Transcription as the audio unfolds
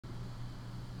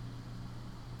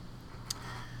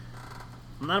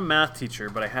I'm not a math teacher,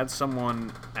 but I had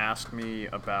someone ask me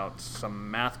about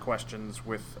some math questions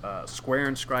with square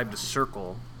inscribed a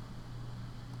circle,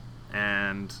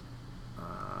 and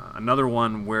another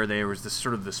one where there was this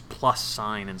sort of this plus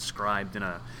sign inscribed in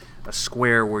a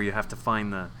square where you have to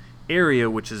find the area,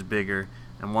 which is bigger,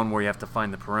 and one where you have to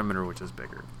find the perimeter, which is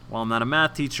bigger. While I'm not a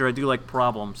math teacher, I do like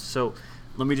problems, so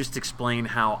let me just explain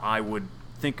how I would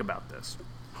think about this.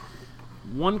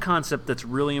 One concept that's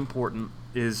really important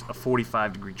is a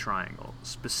 45-degree triangle.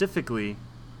 Specifically,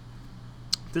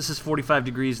 this is 45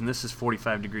 degrees and this is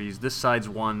 45 degrees. This side's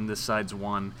 1, this side's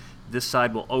 1. This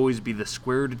side will always be the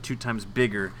square root of 2 times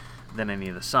bigger than any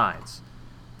of the sides.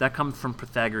 That comes from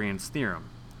Pythagorean's theorem.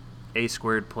 A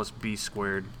squared plus b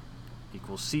squared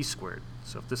equals c squared.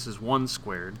 So if this is 1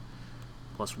 squared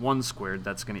plus 1 squared,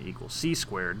 that's going to equal c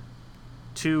squared.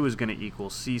 2 is going to equal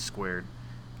c squared.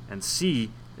 And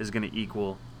c is going to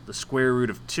equal the square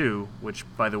root of 2, which,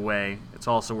 by the way, it's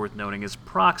also worth noting, is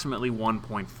approximately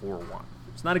 1.41.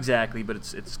 It's not exactly, but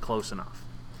it's close enough.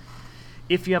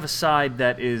 If you have a side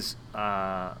that is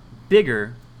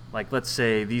bigger, like let's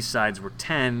say these sides were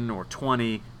 10 or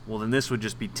 20, well then this would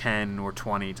just be 10 or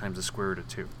 20 times the square root of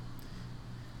 2.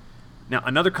 Now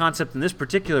another concept in this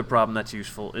particular problem that's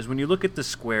useful is when you look at the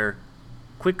square,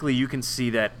 quickly you can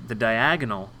see that the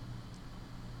diagonal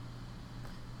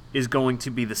is going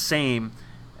to be the same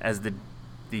as the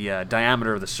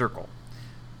diameter of the circle.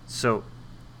 So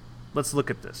let's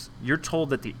look at this. You're told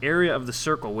that the area of the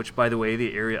circle, which by the way,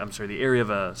 the area of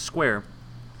a square,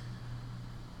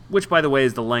 which by the way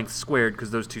is the length squared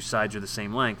because those two sides are the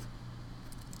same length,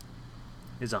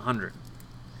 is 100.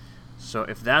 So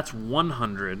if that's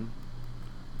 100,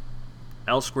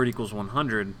 L squared equals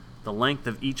 100, the length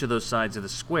of each of those sides of the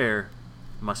square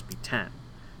must be 10.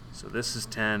 So this is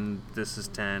 10,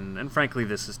 and frankly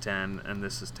this is 10, and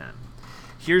this is 10.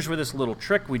 Here's where this little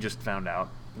trick we just found out,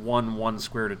 1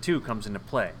 square root of 2, comes into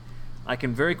play. I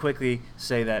can very quickly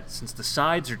say that since the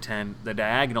sides are 10, the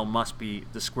diagonal must be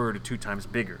the square root of 2 times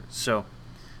bigger, so,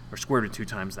 or square root of 2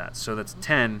 times that. So that's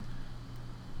 10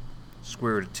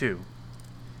 square root of 2.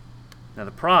 Now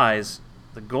the prize,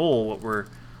 the goal, what we're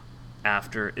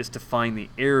after, is to find the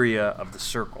area of the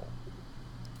circle.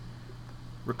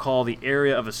 Recall the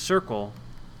area of a circle,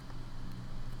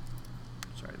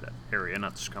 sorry, that area,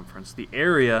 not the circumference. The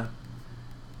area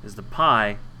is the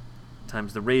pi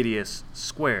times the radius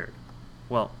squared.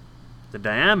 Well, the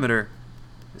diameter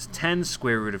is 10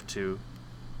 square root of 2,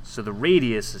 so the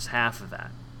radius is half of that.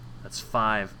 That's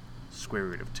 5 square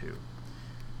root of 2.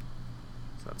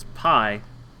 So that's pi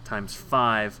times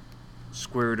 5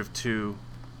 square root of 2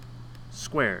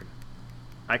 squared.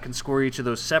 I can square each of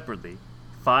those separately.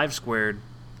 5 squared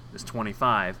is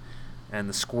 25, and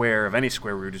the square of any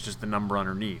square root is just the number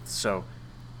underneath. So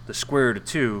the square root of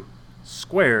 2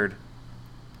 squared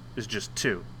is just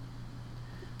 2.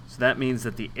 So that means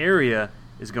that the area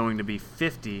is going to be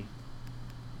 50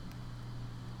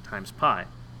 times pi.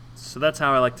 So that's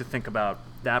how I like to think about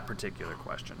that particular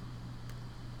question.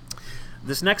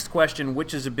 This next question,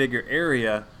 which is a bigger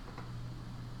area,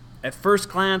 at first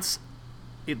glance,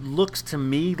 it looks to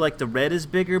me like the red is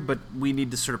bigger, but we need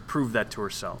to sort of prove that to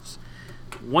ourselves.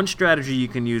 One strategy you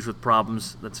can use with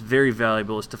problems that's very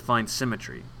valuable is to find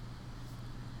symmetry.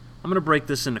 I'm going to break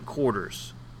this into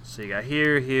quarters. So you got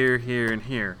here, here, here, and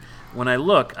here. When I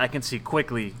look, I can see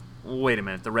quickly, wait a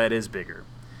minute, the red is bigger.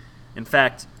 In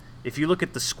fact, if you look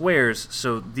at the squares,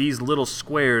 so these little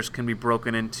squares can be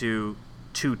broken into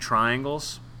 2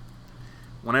 triangles.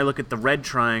 When I look at the red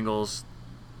triangles,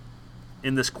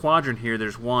 in this quadrant here,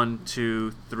 there's 1, 2,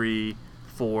 3,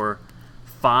 4,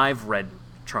 5 red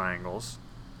triangles.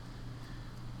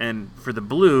 And for the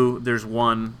blue, there's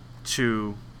 1,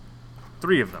 2,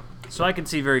 3 of them. So I can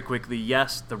see very quickly,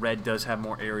 yes, the red does have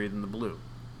more area than the blue.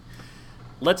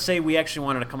 Let's say we actually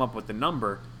wanted to come up with the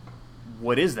number.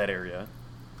 What is that area?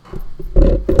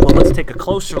 Well, let's take a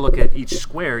closer look at each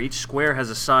square. Each square has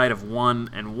a side of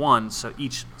 1 and 1, so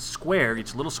each square,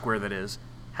 each little square that is,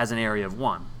 has an area of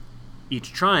 1.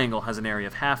 Each triangle has an area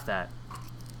of half that,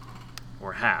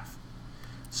 or half.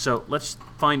 So let's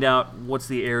find out what's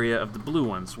the area of the blue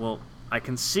ones. Well, I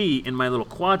can see in my little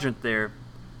quadrant there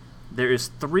is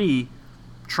 3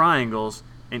 triangles,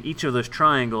 and each of those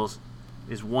triangles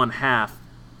is 1/2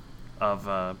 of,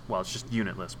 well, it's just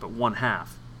unitless, but 1/2.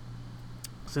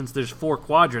 Since there's 4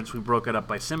 quadrants, we broke it up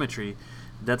by symmetry.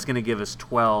 That's going to give us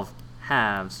 12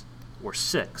 halves, or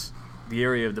 6. The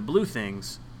area of the blue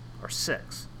things are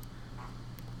 6.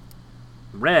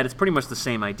 Red, it's pretty much the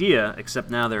same idea, except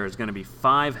now there is going to be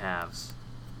 5 halves.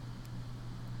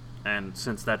 And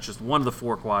since that's just one of the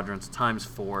 4 quadrants times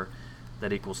 4,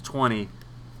 that equals 20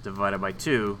 divided by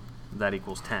 2, that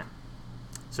equals 10.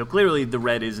 So clearly the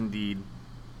red is indeed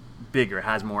bigger,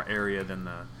 has more area than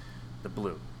the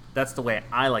blue. That's the way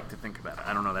I like to think about it.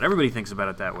 I don't know that everybody thinks about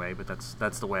it that way, but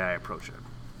that's the way I approach it.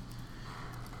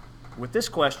 With this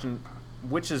question,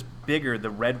 which is bigger, the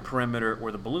red perimeter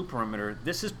or the blue perimeter,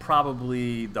 this is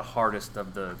probably the hardest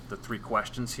of the three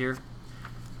questions here.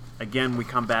 Again, we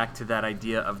come back to that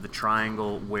idea of the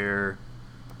triangle where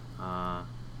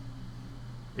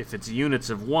if it's units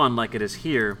of 1 like it is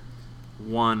here,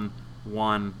 1,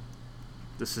 1,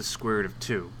 this is square root of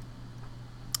 2.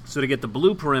 So to get the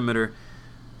blue perimeter,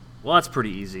 well, that's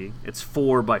pretty easy. It's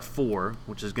 4 by 4,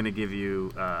 which is going to give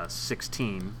you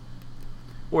 16.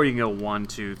 Or you can go 1,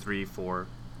 2, 3, 4,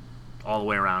 all the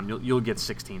way around. You'll get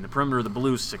 16. The perimeter of the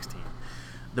blue is 16.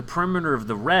 The perimeter of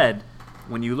the red,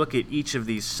 when you look at each of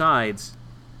these sides,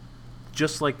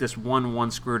 just like this 1,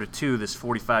 1 square root of 2, this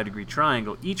 45-degree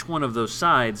triangle, each one of those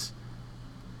sides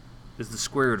is the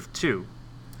square root of 2.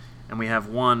 And we have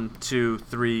 1, 2,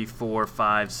 3, 4,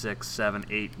 5, 6, 7,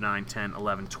 8, 9, 10,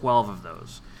 11, 12 of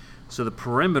those. So the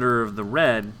perimeter of the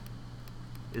red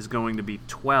is going to be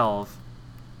 12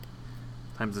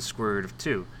 times the square root of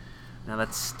 2. Now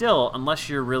that's still, unless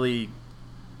you're really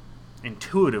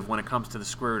intuitive when it comes to the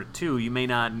square root of 2, you may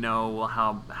not know, well,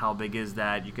 how big is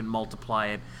that? You can multiply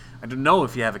it. I don't know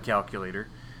if you have a calculator,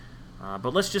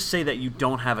 but let's just say that you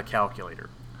don't have a calculator.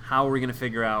 How are we going to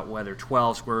figure out whether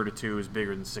 12 square root of 2 is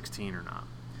bigger than 16 or not?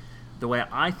 The way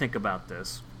I think about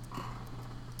this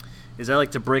is I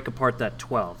like to break apart that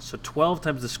 12. So 12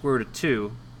 times the square root of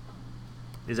 2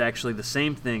 is actually the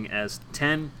same thing as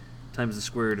 10 times the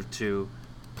square root of 2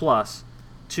 plus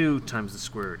 2 times the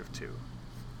square root of 2.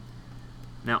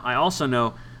 Now I also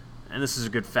know, and this is a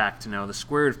good fact to know, the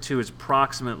square root of 2 is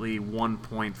approximately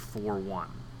 1.41.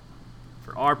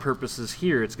 For our purposes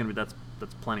here, it's going to be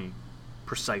that's plenty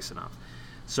precise enough.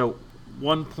 So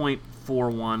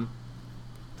 1.41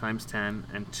 times 10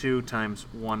 and 2 times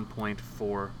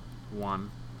 1.41.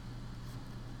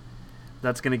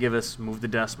 That's going to give us, move the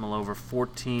decimal over,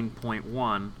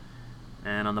 14.1.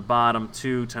 And on the bottom,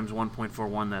 2 times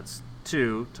 1.41, that's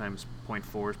 2 times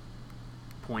 0.4,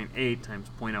 0.8 times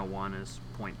 0.01 is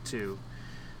 0.2.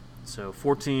 So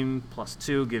 14 plus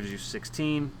 2 gives you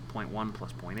 16. 0.1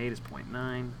 plus 0.8 is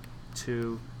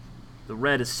 0.92. The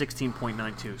red is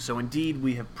 16.92. So indeed,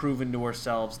 we have proven to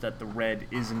ourselves that the red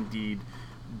is indeed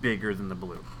bigger than the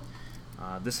blue.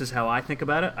 This is how I think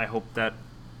about it. I hope that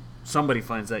somebody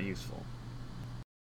finds that useful.